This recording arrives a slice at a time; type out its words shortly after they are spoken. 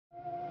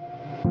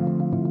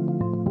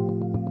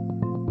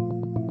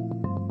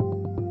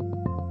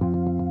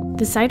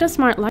The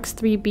CytoSMART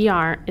Lux3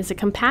 BR is a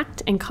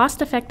compact and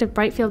cost-effective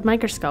brightfield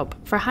microscope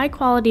for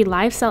high-quality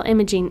live cell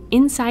imaging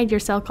inside your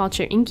cell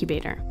culture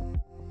incubator.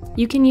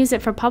 You can use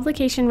it for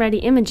publication-ready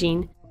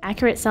imaging,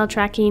 accurate cell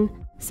tracking,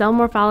 cell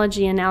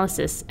morphology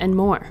analysis, and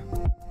more.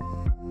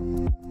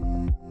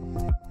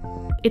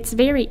 It's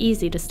very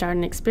easy to start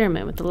an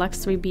experiment with the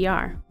Lux3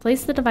 BR.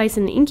 Place the device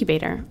in the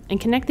incubator and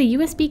connect the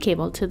USB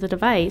cable to the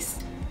device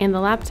and the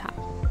laptop.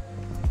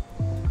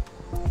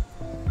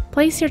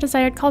 Place your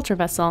desired culture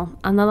vessel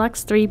on the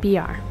Lux3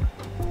 BR.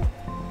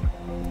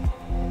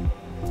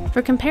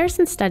 For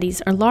comparison studies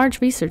or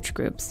large research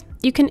groups,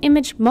 you can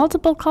image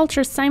multiple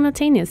cultures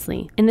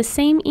simultaneously in the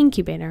same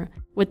incubator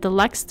with the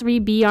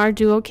Lux3 BR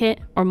Duo Kit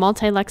or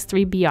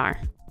Multi-Lux3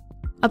 BR.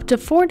 Up to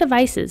 4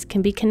 devices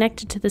can be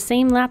connected to the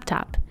same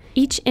laptop,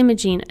 each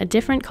imaging a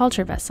different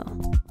culture vessel.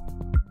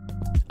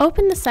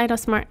 Open the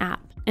CytoSMART app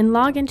and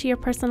log into your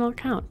personal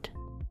account.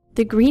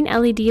 The green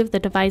LED of the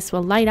device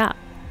will light up,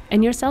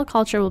 and your cell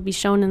culture will be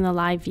shown in the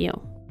live view.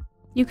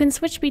 You can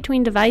switch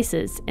between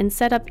devices and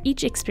set up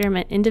each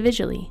experiment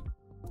individually.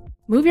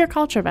 Move your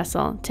culture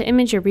vessel to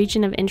image your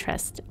region of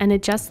interest and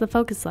adjust the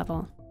focus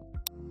level.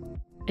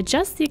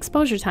 Adjust the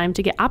exposure time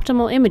to get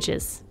optimal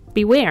images.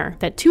 Beware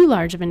that too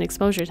large of an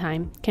exposure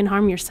time can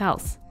harm your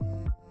cells.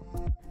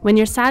 When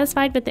you're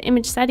satisfied with the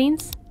image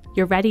settings,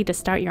 you're ready to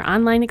start your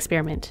online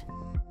experiment.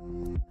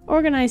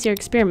 Organize your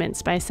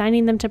experiments by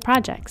assigning them to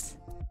projects.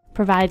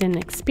 Provide an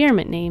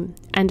experiment name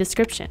and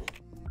description.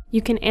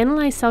 You can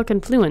analyze cell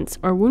confluence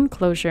or wound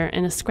closure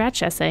in a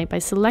scratch assay by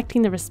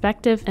selecting the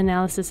respective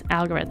analysis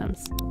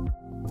algorithms.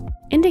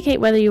 Indicate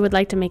whether you would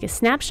like to make a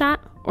snapshot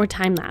or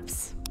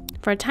time-lapse.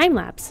 For a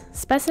time-lapse,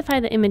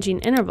 specify the imaging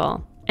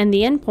interval and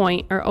the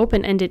endpoint or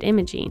open-ended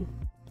imaging.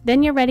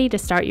 Then you're ready to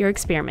start your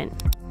experiment.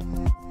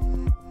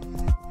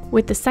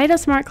 With the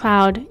CytoSMART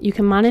Cloud, you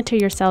can monitor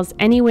your cells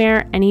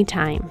anywhere,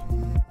 anytime.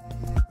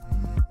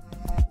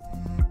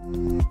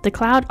 The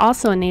cloud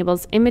also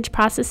enables image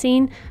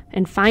processing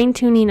and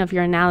fine-tuning of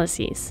your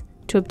analyses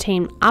to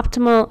obtain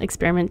optimal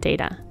experiment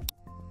data.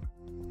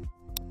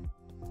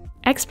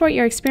 Export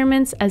your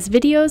experiments as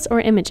videos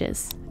or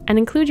images, and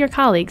include your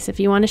colleagues if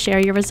you want to share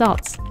your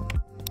results.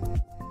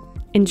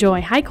 Enjoy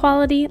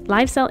high-quality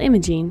live cell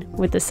imaging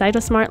with the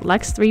CytoSMART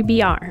Lux3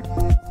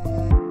 BR.